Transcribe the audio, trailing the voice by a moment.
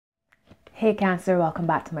Hey Cancer, welcome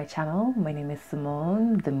back to my channel. My name is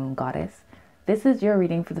Simone, the Moon Goddess. This is your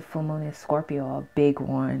reading for the full moon in Scorpio, a big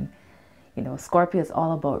one. You know, Scorpio is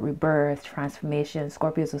all about rebirth, transformation.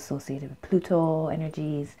 Scorpio is associated with Pluto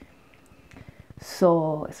energies.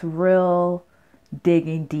 So it's real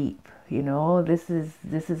digging deep, you know. This is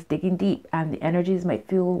digging deep, and the energies might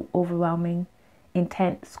feel overwhelming,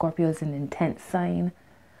 intense. Scorpio is an intense sign.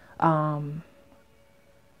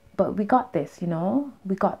 But we got this, you know,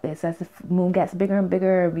 we got this. As the moon gets bigger and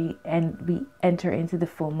bigger, we enter into the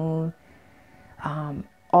full moon.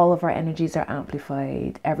 All of our energies are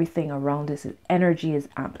amplified. Everything around us, energy is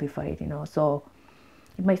amplified, you know. So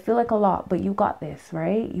it might feel like a lot, but you got this,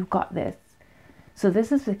 right? You got this. So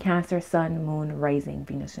this is the Cancer, Sun, Moon, Rising,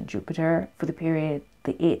 Venus, and Jupiter for the period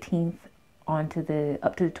the 18th up to the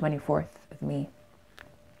 24th of May.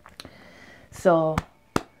 So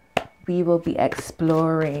we will be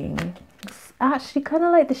exploring, actually kind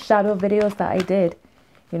of like the shadow videos that I did.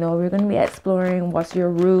 You know, we're going to be exploring what's your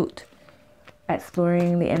root,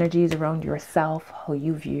 exploring the energies around yourself, how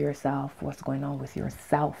you view yourself, what's going on with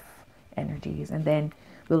yourself energies. And then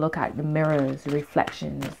we'll look at the mirrors, the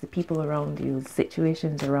reflections, the people around you,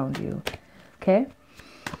 situations around you. Okay?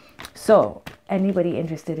 So anybody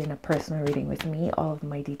interested in a personal reading with me, all of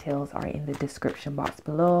my details are in the description box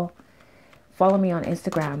below. Follow me on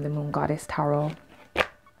Instagram, the Moon Goddess Tarot.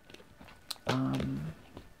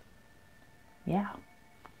 Yeah,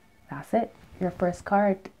 that's it. Your first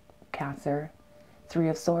card, Cancer, Three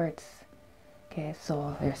of Swords. Okay,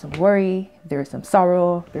 so there's some worry, there's some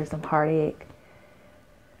sorrow, there's some heartache.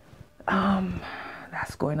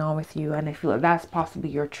 That's going on with you, and I feel like that's possibly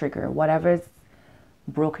your trigger. Whatever's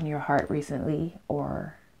broken your heart recently,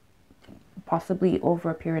 or possibly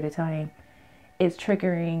over a period of time, is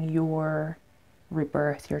triggering your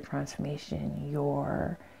rebirth, your transformation,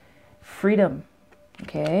 your freedom.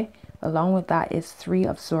 Okay, along with that is Three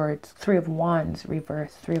of Swords, Three of Wands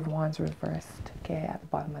reversed, Three of Wands reversed, okay, at the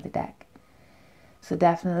bottom of the deck. So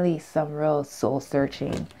definitely some real soul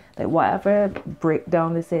searching, like whatever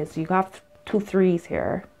breakdown this is. So you have two threes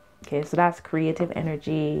here, okay, so that's creative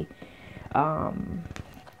energy.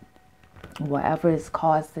 Whatever has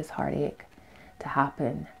caused this heartache to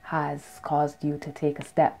happen has caused you to take a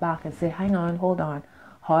step back and say, hang on, hold on,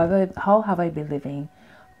 how have I been living?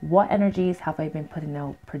 What energies have I been putting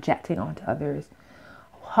out, projecting onto others?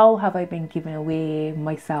 How have I been giving away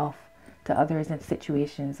myself to others in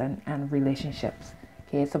situations and relationships?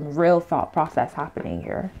 Okay, some real thought process happening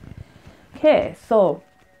here. Okay, so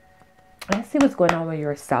let's see what's going on with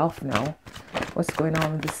yourself now. What's going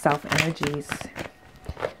on with the self energies?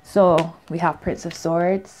 So we have Prince of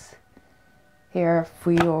Swords here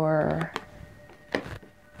for your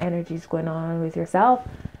energies going on with yourself.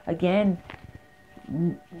 Again,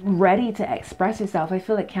 ready to express yourself. I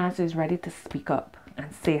feel like Cancer is ready to speak up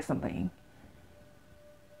and say something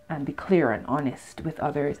and be clear and honest with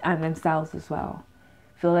others and themselves as well.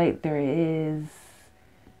 I feel like there is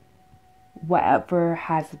whatever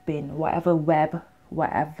has been, whatever web,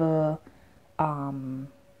 whatever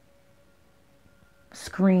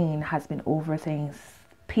screen has been over things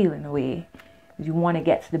peeling away. You want to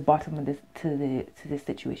get to the bottom of this, to this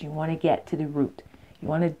situation. You want to get to the root. You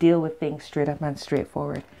want to deal with things straight up and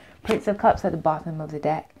straightforward. Prince of Cups at the bottom of the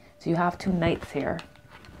deck. So you have two knights here.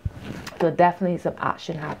 So definitely some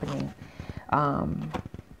action happening.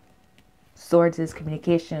 Swords is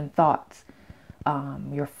communication, thoughts,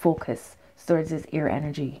 your focus. Swords is air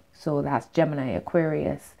energy. So that's Gemini,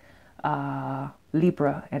 Aquarius,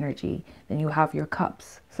 Libra energy. Then you have your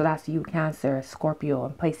cups. So that's you, Cancer, Scorpio,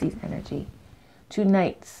 and Pisces energy. Two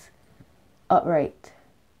knights, upright,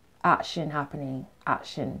 action happening,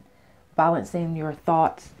 action, balancing your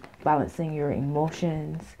thoughts, balancing your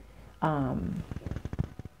emotions,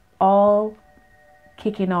 all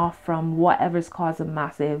kicking off from whatever's causing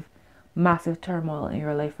massive turmoil in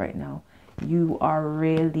your life right now. You are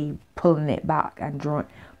really pulling it back and going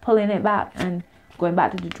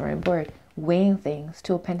back to the drawing board, weighing things.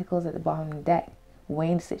 Two of Pentacles at the bottom of the deck,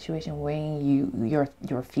 weighing the situation, weighing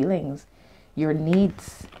your feelings, your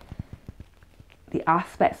needs, the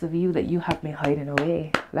aspects of you that you have been hiding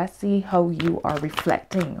away. Let's see how you are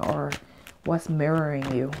reflecting, or what's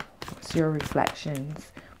mirroring you. What's your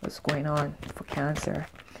reflections? What's going on for Cancer?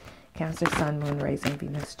 Cancer, Sun, Moon, Rising,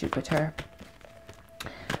 Venus, Jupiter.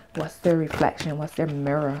 What's their reflection? What's their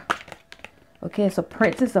mirror? Okay, so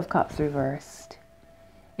Princess of Cups reversed.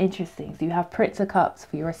 Interesting. So you have Prince of Cups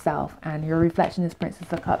for yourself, and your reflection is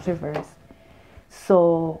Princess of Cups reversed.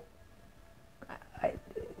 So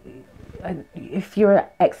if you're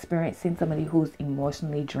experiencing somebody who's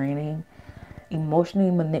emotionally draining,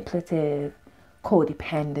 emotionally manipulative,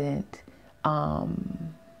 codependent,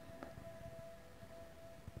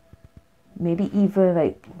 maybe even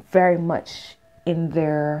like very much in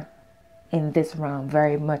this realm,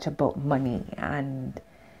 very much about money and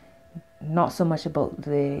not so much about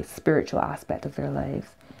the spiritual aspect of their lives.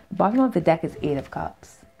 Bottom of the deck is Eight of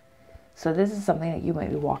Cups. So this is something that you might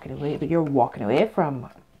be walking away, but you're walking away from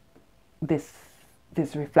this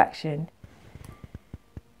reflection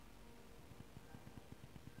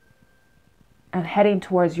and heading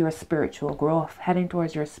towards your spiritual growth, heading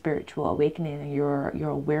towards your spiritual awakening and your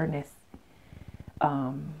awareness.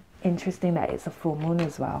 Interesting that it's a full moon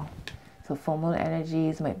as well. So full moon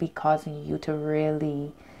energies might be causing you to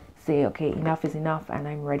really say, okay, enough is enough, and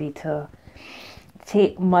I'm ready to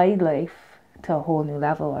take my life to a whole new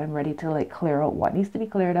level. I'm ready to like clear out what needs to be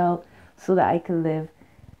cleared out so that I can live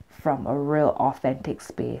from a real authentic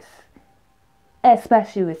space,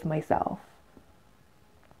 especially with myself.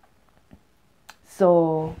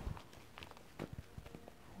 So,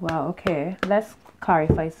 wow, okay, let's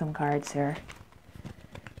clarify some cards here.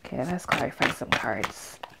 Okay, let's clarify some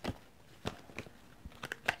cards.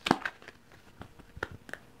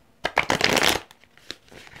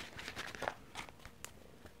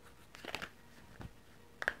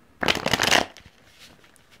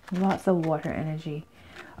 Lots of water energy.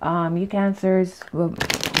 You Cancers will be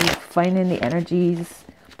finding the energies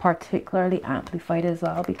particularly amplified as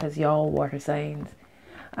well, because y'all water signs,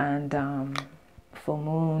 and full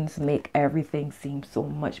moons make everything seem so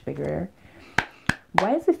much bigger.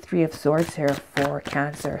 Why is the Three of Swords here for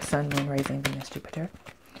Cancer, Sun, Moon, Rising, Venus, Jupiter?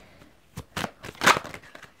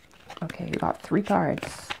 Okay, you got 3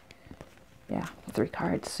 cards. Yeah, 3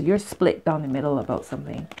 cards. So you're split down the middle about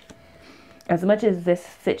something. As much as this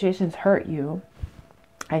situation's hurt you,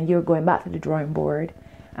 and you're going back to the drawing board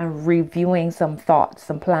and reviewing some thoughts,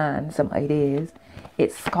 some plans, some ideas,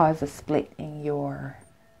 it's caused a split in your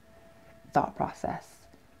thought process,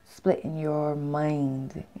 split in your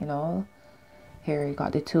mind, you know. Here you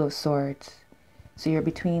got the Two of Swords. So you're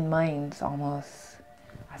between minds almost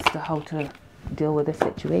as to how to deal with the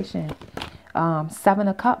situation. 7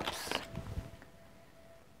 of Cups.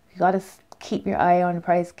 You got to keep your eye on the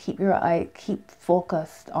prize. Keep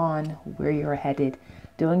focused on where you're headed.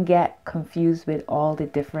 Don't get confused with all the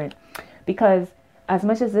different, because as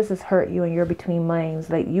much as this has hurt you and you're between minds,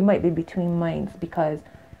 like you might be between minds because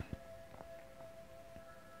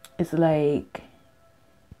it's like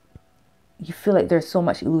you feel like there's so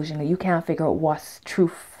much illusion that you can't figure out what's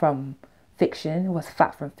truth from fiction, what's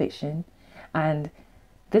fact from fiction. And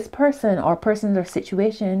this person or persons or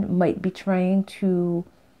situation might be trying to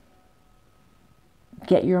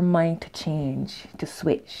get your mind to change, to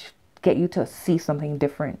switch, get you to see something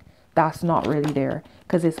different that's not really there,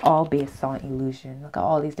 because it's all based on illusion. Look at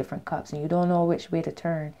all these different cups, and you don't know which way to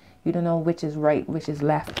turn. You don't know which is right, which is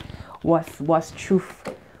left, what's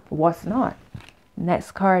truth, what's not.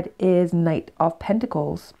 Next card is Knight of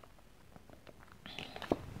Pentacles.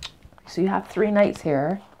 So you have 3 knights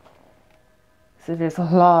here. So there's a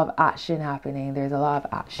lot of action happening. There's a lot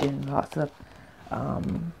of action, lots of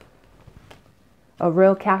a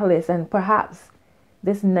real catalyst, and perhaps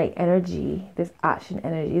this Knight energy, this action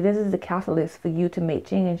energy, this is the catalyst for you to make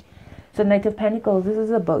change. So Knight of Pentacles, this is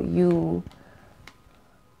about you,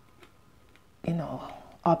 you know,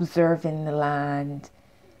 observing the land,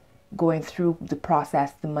 going through the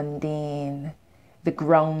process, the mundane, the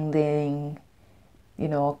grounding, you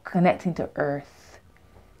know, connecting to earth,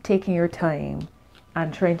 taking your time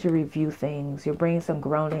and trying to review things. You're bringing some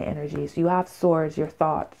grounding energy. So you have Swords, your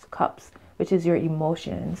thoughts, Cups, which is your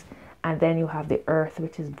emotions. And then you have the Earth,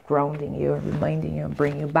 which is grounding you and reminding you and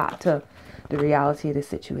bringing you back to the reality of the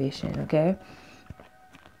situation, okay?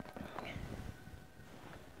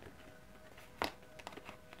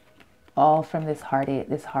 All from this heartache,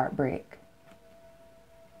 this heartbreak.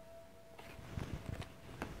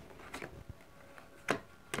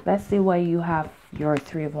 Let's see why you have your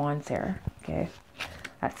Three of Wands here, okay?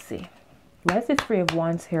 Let's see. Why is the Three of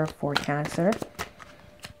Wands here for Cancer?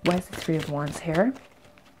 Why is the Three of Wands here?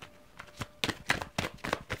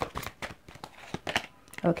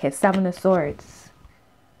 Okay, Seven of Swords.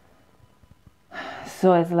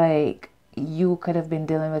 So it's like you could have been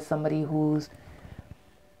dealing with somebody who's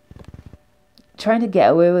trying to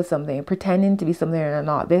get away with something, pretending to be something they're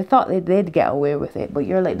not. They thought they did get away with it, but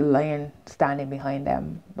you're like the lion standing behind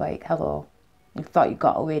them. Like, hello, you thought you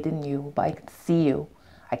got away, didn't you? But I could see you.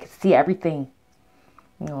 I could see everything.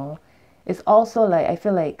 You know, it's also like, I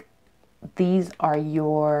feel like these are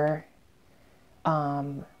your,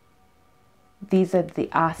 these are the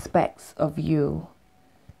aspects of you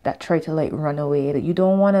that try to like run away, that you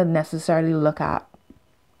don't want to necessarily look at,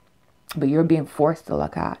 but you're being forced to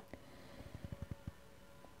look at.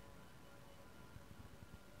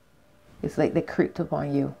 It's like they creeped up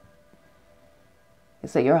on you.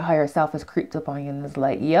 It's like your higher self has creeped up on you and it's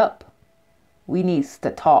like, yep, we needs to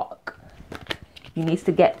talk. You needs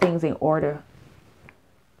to get things in order.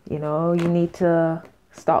 You know, you need to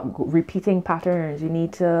stop repeating patterns. You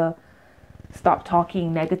need to stop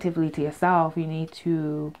talking negatively to yourself. You need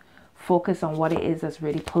to focus on what it is that's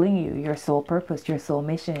really pulling you, your soul purpose, your soul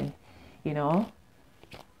mission, you know.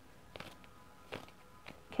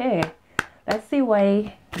 Okay, let's see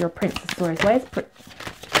why your Prince of Swords. Why is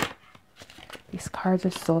these cards are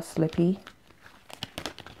so slippy.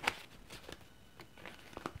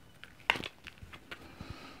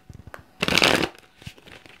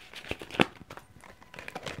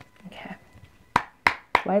 Okay.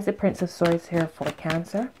 Why is the Prince of Swords here for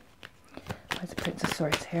Cancer? Why is the Prince of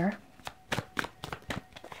Swords here?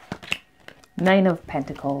 Nine of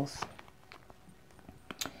Pentacles.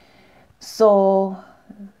 So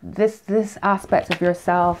this aspect of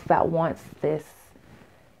yourself that wants this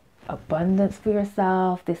abundance for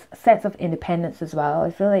yourself, this sense of independence as well.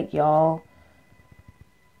 I feel like y'all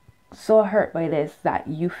so hurt by this that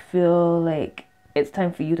you feel like it's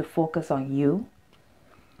time for you to focus on you,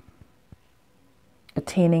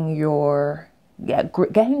 attaining your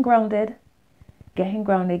getting grounded,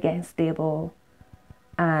 getting stable,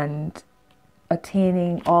 and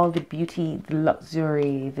attaining all the beauty, the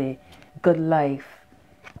luxury, the good life,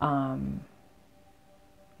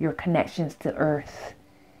 your connections to earth.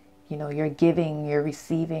 You know, you're giving, you're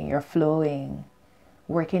receiving, you're flowing,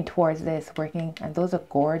 working towards this, and those are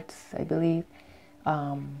gourds, I believe.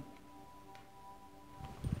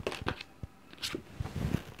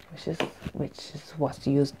 Which is what's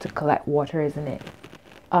used to collect water, isn't it?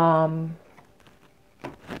 And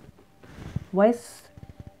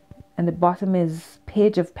the bottom is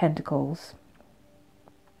Page of Pentacles.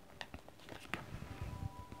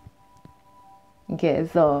 Okay,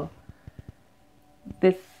 so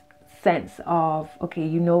this sense of, okay,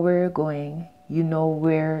 you know where you're going, you know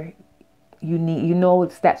where you know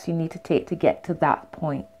the steps you need to take to get to that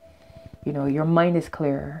point. You know, your mind is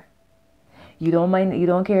clear. You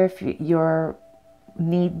don't care if your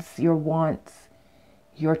needs, your wants,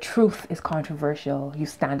 your truth is controversial. You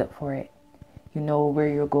stand up for it. You know where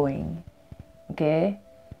you're going. Okay?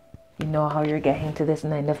 You know how you're getting to this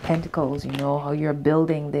Nine of Pentacles. You know how you're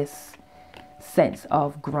building this sense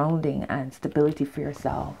of grounding and stability for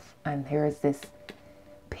yourself. And here's this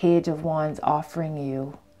Page of Wands offering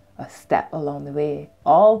you a step along the way.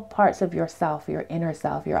 All parts of yourself, your inner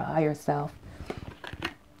self, your higher self,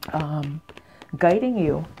 guiding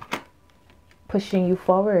you, pushing you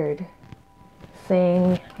forward,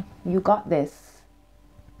 saying, you got this.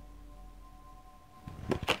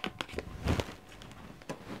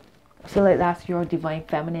 I feel like that's your divine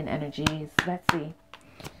feminine energies. Let's see.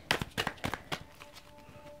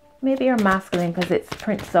 Maybe you're masculine because it's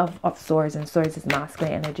Prince of Swords and Swords is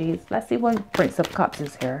masculine energies. Let's see what Prince of Cups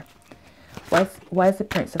is here. Why is the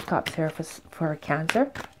Prince of Cups here for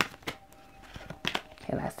Cancer?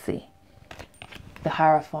 Okay, let's see. The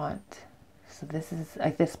Hierophant. So this is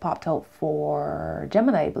like, this popped out for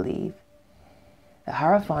Gemini, I believe. The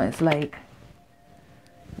Hierophant is like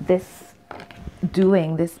this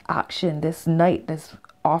doing, this action, this knight that's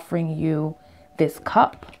offering you this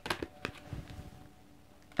cup.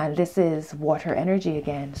 And this is water energy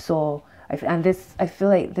again. So, I feel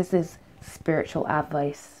like this is spiritual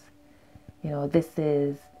advice. You know, this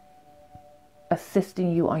is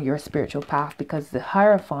assisting you on your spiritual path, because the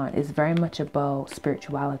Hierophant is very much about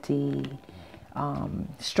spirituality,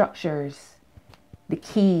 structures, the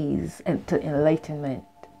keys and to enlightenment.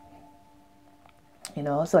 You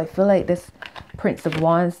know, so I feel like this Prince of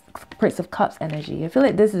Wands, Prince of Cups energy, I feel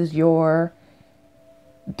like this is your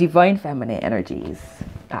divine feminine energies,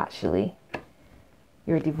 actually.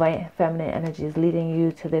 Your divine feminine energy is leading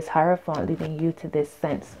you to this Hierophant, leading you to this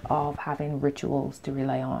sense of having rituals to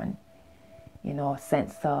rely on. You know, a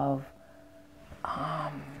sense of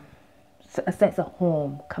home,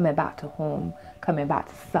 coming back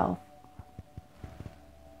to self.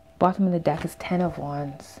 Bottom of the deck is Ten of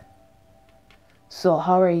Wands. So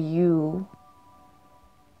how are you?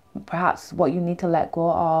 Perhaps what you need to let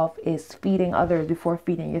go of is feeding others before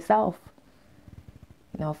feeding yourself.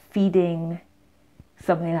 You know, feeding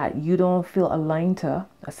something that you don't feel aligned to,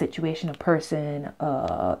 a situation, a person,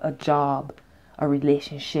 a job, a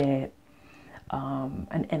relationship,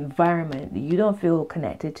 an environment that you don't feel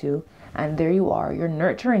connected to. And there you are, you're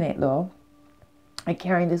nurturing it though, and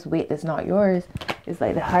carrying this weight that's not yours. It's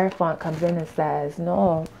like the Hierophant comes in and says,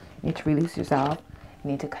 no, you need to release yourself.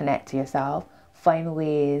 You need to connect to yourself. Find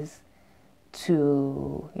ways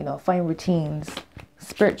to, you know, find routines,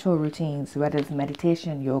 spiritual routines, whether it's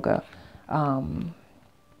meditation, yoga,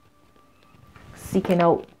 seeking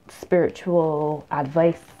out spiritual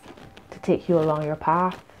advice to take you along your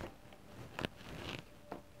path.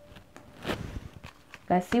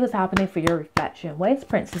 Let's see what's happening for your reflection. Why is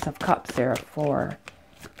Princess of Cups here for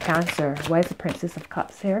Cancer? Why is the Princess of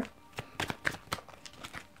Cups here?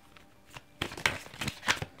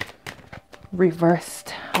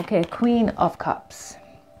 Reversed. Okay, Queen of Cups.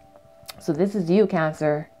 So this is you,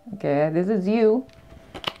 Cancer. Okay, this is you.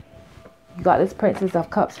 You got this Princess of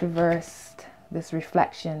Cups reversed. This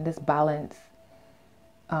reflection, this balance.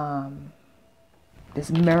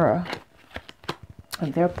 This mirror.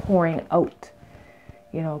 And they're pouring out.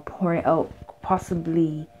 You know, pouring out,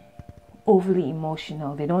 possibly overly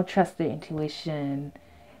emotional. They don't trust their intuition.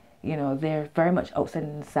 You know, they're very much outside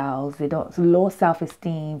themselves. They don't, low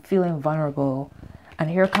self-esteem, feeling vulnerable. And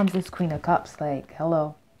here comes this Queen of Cups, like,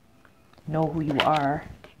 hello, know who you are.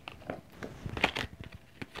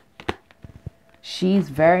 She's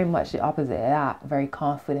very much the opposite of that, very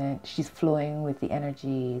confident. She's flowing with the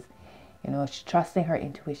energies. You know, she's trusting her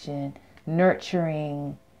intuition,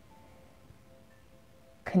 nurturing,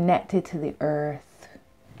 connected to the earth,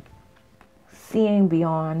 seeing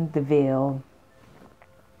beyond the veil,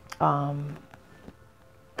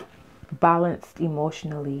 balanced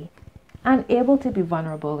emotionally, and able to be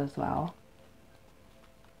vulnerable as well.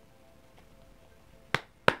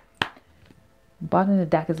 Bottom of the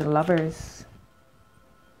deck is the Lovers.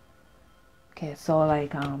 Okay, so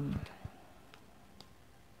like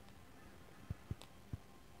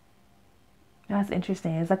that's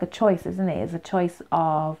interesting. It's like a choice, isn't it? It's a choice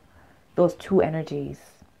of those two energies.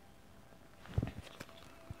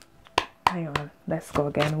 Hang on, let's go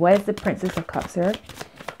again. Why is the Princess of Cups here?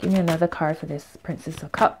 Give me another card for this Princess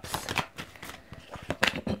of Cups.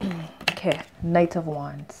 Okay, Knight of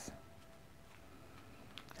Wands.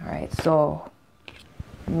 All right, so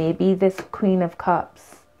maybe this Queen of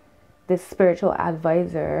Cups, this spiritual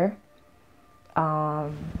advisor,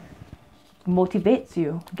 motivates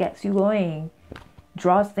you, gets you going,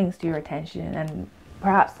 draws things to your attention, and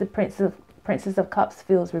perhaps the Princess of Cups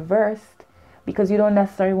feels reversed because you don't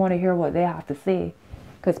necessarily want to hear what they have to say,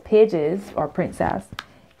 because Pages or Princess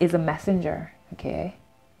is a messenger, okay?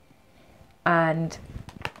 And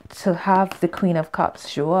to have the Queen of Cups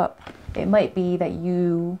show up, it might be that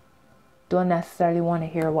you don't necessarily want to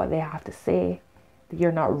hear what they have to say, that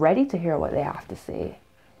you're not ready to hear what they have to say,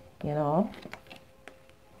 you know?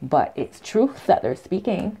 But it's truth that they're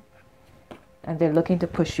speaking, and they're looking to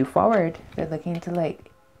push you forward. They're looking to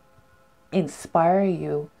like inspire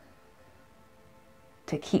you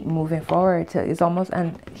to keep moving forward. To, it's almost,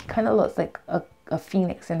 and he kind of looks like a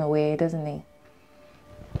phoenix in a way, doesn't he?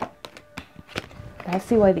 Let's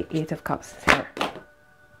see why the Eight of Cups is here.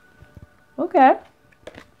 Okay.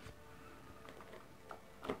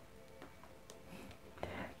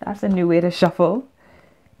 That's a new way to shuffle.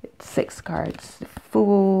 It's 6 cards. The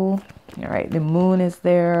Fool. All right, the Moon is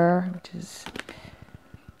there, which is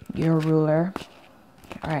your ruler.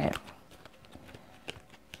 All right.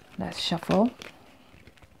 Let's shuffle.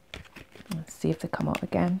 Let's see if they come out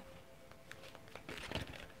again.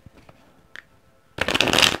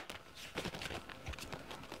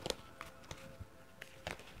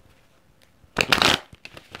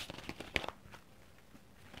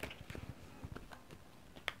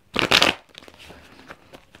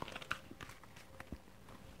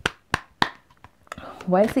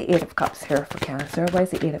 Why is the Eight of Cups here for Cancer? Why is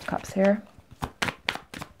the Eight of Cups here?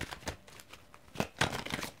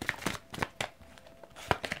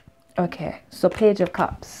 Okay, so Page of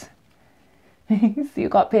Cups. So you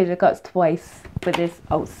got Page of Cups twice for this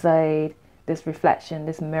outside, this reflection,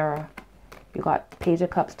 this mirror. You got Page of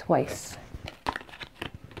Cups twice.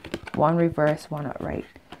 One reverse, one upright.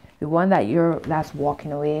 The one that's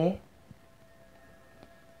walking away.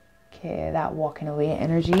 Okay, that walking away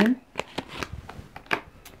energy.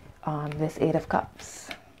 This Eight of Cups.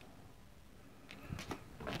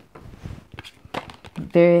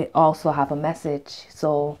 They also have a message.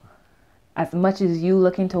 So as much as you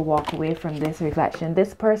looking to walk away from this reflection,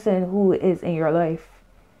 this person who is in your life,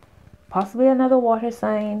 possibly another water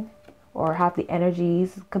sign, or have the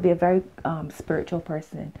energies, could be a very spiritual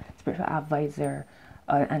person, spiritual advisor,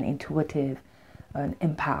 an intuitive, an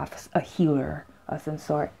empath, a healer of some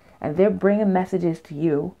sort, and they're bringing messages to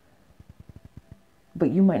you, but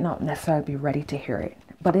you might not necessarily be ready to hear it.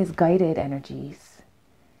 But it's guided energies.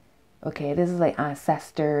 Okay, this is like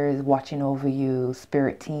ancestors watching over you,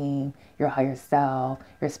 spirit team, your higher self,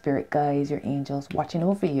 your spirit guides, your angels watching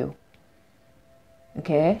over you.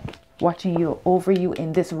 Okay, watching you, over you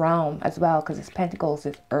in this realm as well, because it's Pentacles,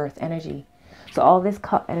 it's earth energy. So all this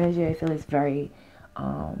cup energy, I feel, is very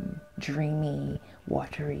dreamy,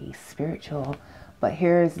 watery, spiritual. But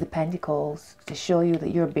here's the Pentacles to show you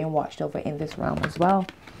that you're being watched over in this realm as well.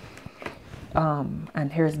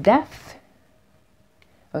 And here's Death.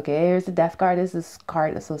 Okay, here's the Death card. This is a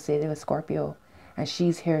card associated with Scorpio. And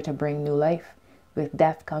she's here to bring new life. With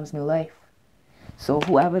death comes new life. So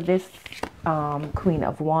whoever this Queen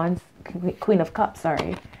of Cups,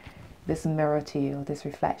 sorry, this mirror to you, this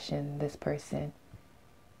reflection, this person,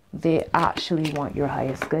 they actually want your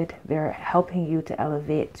highest good. They're helping you to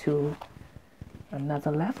elevate to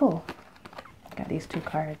another level. Got these two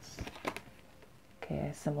cards.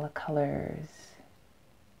 Okay, similar colors.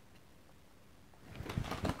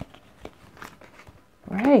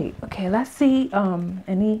 Right. Okay, let's see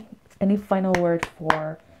any final word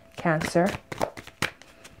for Cancer.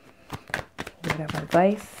 Word of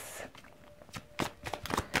advice.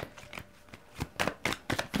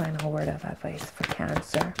 Final word of advice for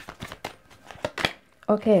Cancer.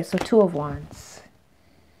 Okay, so Two of Wands.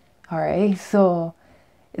 All right, so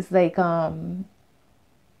it's like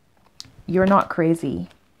you're not crazy.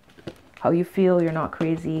 How you feel, you're not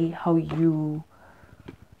crazy. How you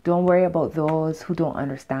don't worry about those who don't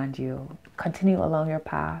understand you. Continue along your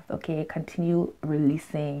path, okay? Continue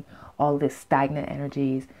releasing all this stagnant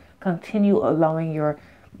energies. Continue allowing your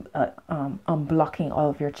unblocking all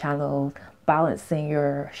of your channels, balancing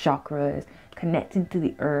your chakras, connecting to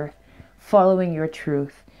the earth, following your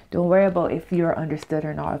truth. Don't worry about if you're understood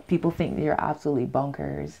or not. If people think that you're absolutely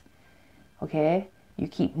bonkers, okay? You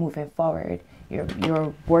keep moving forward.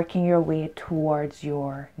 You're working your way towards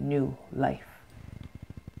your new life.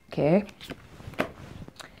 Okay.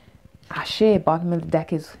 Ashe, bottom of the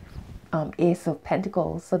deck is Ace of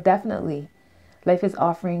Pentacles. So definitely, life is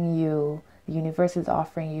offering you, the universe is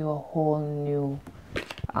offering you a whole new,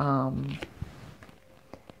 a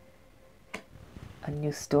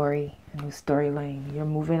new story, a new storyline. You're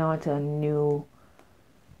moving on to a new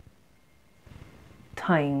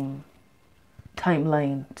timeline,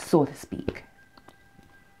 so to speak.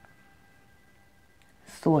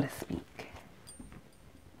 So to speak.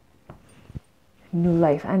 New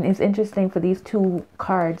life. And it's interesting for these two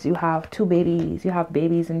cards, you have two babies, you have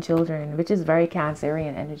babies and children, which is very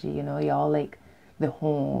Cancerian energy. You know, y'all like the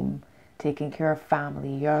home, taking care of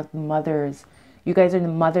family. You're mothers. You guys are the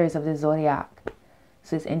mothers of the zodiac.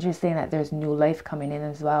 So it's interesting that there's new life coming in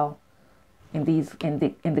as well in these in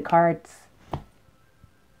the cards.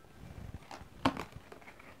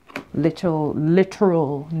 Literal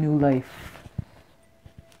new life.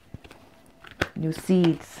 New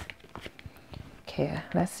seeds. Okay,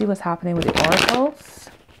 let's see what's happening with the oracles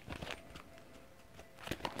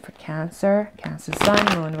for Cancer. Cancer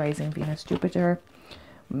Sun, Moon, Rising, Venus, Jupiter.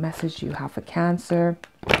 Message you have for Cancer.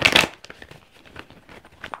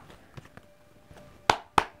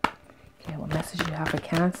 Okay, what message you have for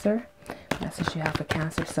Cancer? Message you have for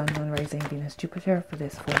Cancer, Sun, Moon, Rising, Venus, Jupiter for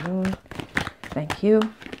this full moon. Thank you.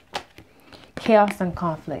 Chaos and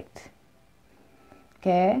conflict.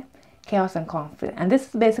 Okay, chaos and conflict. And this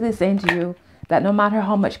is basically saying to you that no matter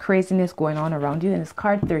how much craziness going on around you, and it's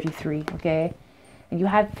card 33, okay? And you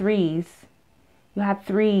had threes.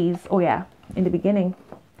 Oh yeah, in the beginning.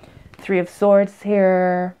 3 of Swords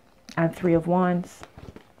here and 3 of Wands,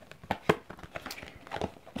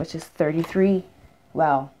 which is 33.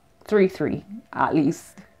 Well, 3 at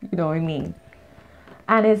least, you know what I mean?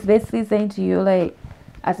 And it's basically saying to you, like,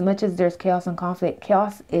 as much as there's chaos and conflict,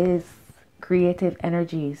 chaos is creative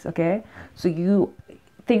energies, okay? So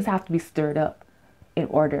things have to be stirred up in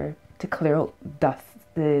order to clear out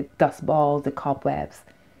the dust balls, the cobwebs,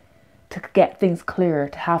 to get things clear,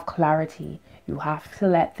 to have clarity. You have to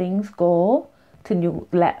let things go to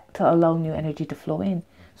allow new energy to flow in.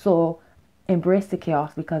 So embrace the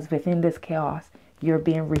chaos, because within this chaos, you're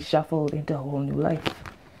being reshuffled into a whole new life.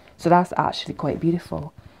 So that's actually quite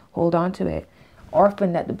beautiful. Hold on to it.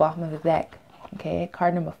 Orphaned at the bottom of the deck. Okay,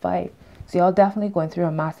 card number 5. So y'all definitely going through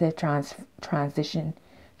a massive transformation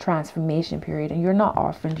period, and you're not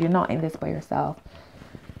orphaned. You're not in this by yourself.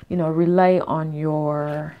 You know, rely on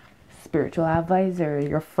your spiritual advisor,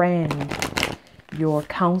 your friend, your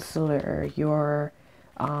counselor, your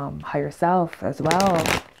higher self as well.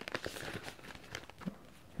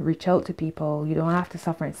 Reach out to people. You don't have to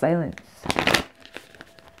suffer in silence.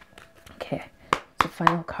 Okay, so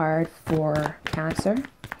final card for Cancer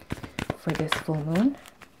for this full moon.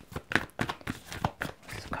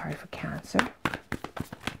 This card for Cancer.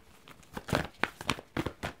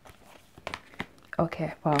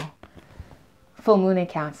 Okay, well, full moon in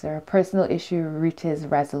Cancer, personal issue reaches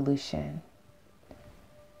resolution.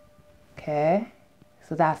 Okay,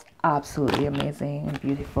 so that's absolutely amazing and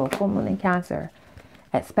beautiful. Full moon in Cancer.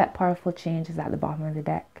 Expect powerful changes at the bottom of the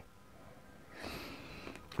deck.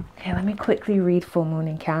 Okay, let me quickly read full moon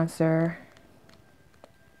in Cancer.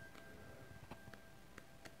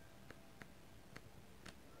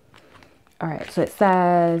 All right, so it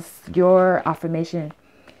says your affirmation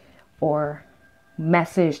or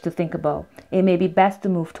message to think about. It may be best to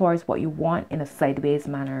move towards what you want in a sideways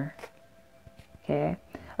manner. Okay.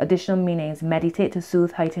 Additional meanings: meditate to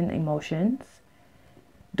soothe heightened emotions.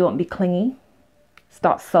 Don't be clingy.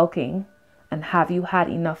 Stop sulking. And have you had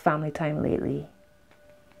enough family time lately?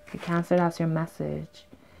 Okay, Cancer, that's your message.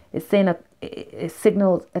 It's saying it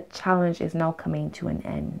signals a challenge is now coming to an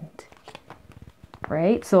end.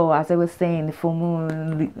 Right? So as I was saying, the full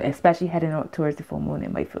moon, especially heading out towards the full moon,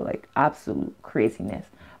 it might feel like absolute craziness.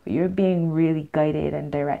 But you're being really guided and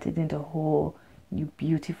directed into a whole new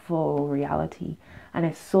beautiful reality. And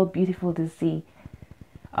it's so beautiful to see.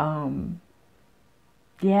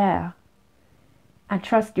 Yeah. And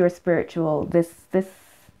trust your spiritual, this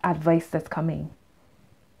advice that's coming.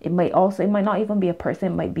 It might not even be a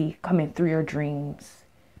person, it might be coming through your dreams.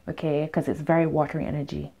 Okay? Because it's very watery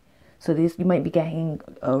energy. So this, you might be getting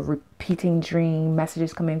a repeating dream,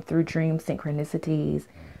 messages coming through dreams, synchronicities,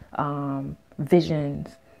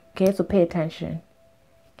 visions. Okay, so pay attention.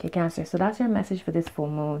 Okay, Cancer. So that's your message for this full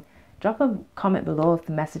moon. Drop a comment below if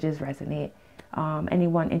the messages resonate.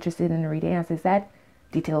 Anyone interested in the reading, as I said,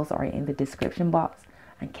 details are in the description box.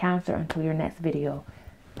 And Cancer, until your next video.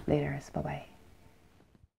 Later. Bye-bye.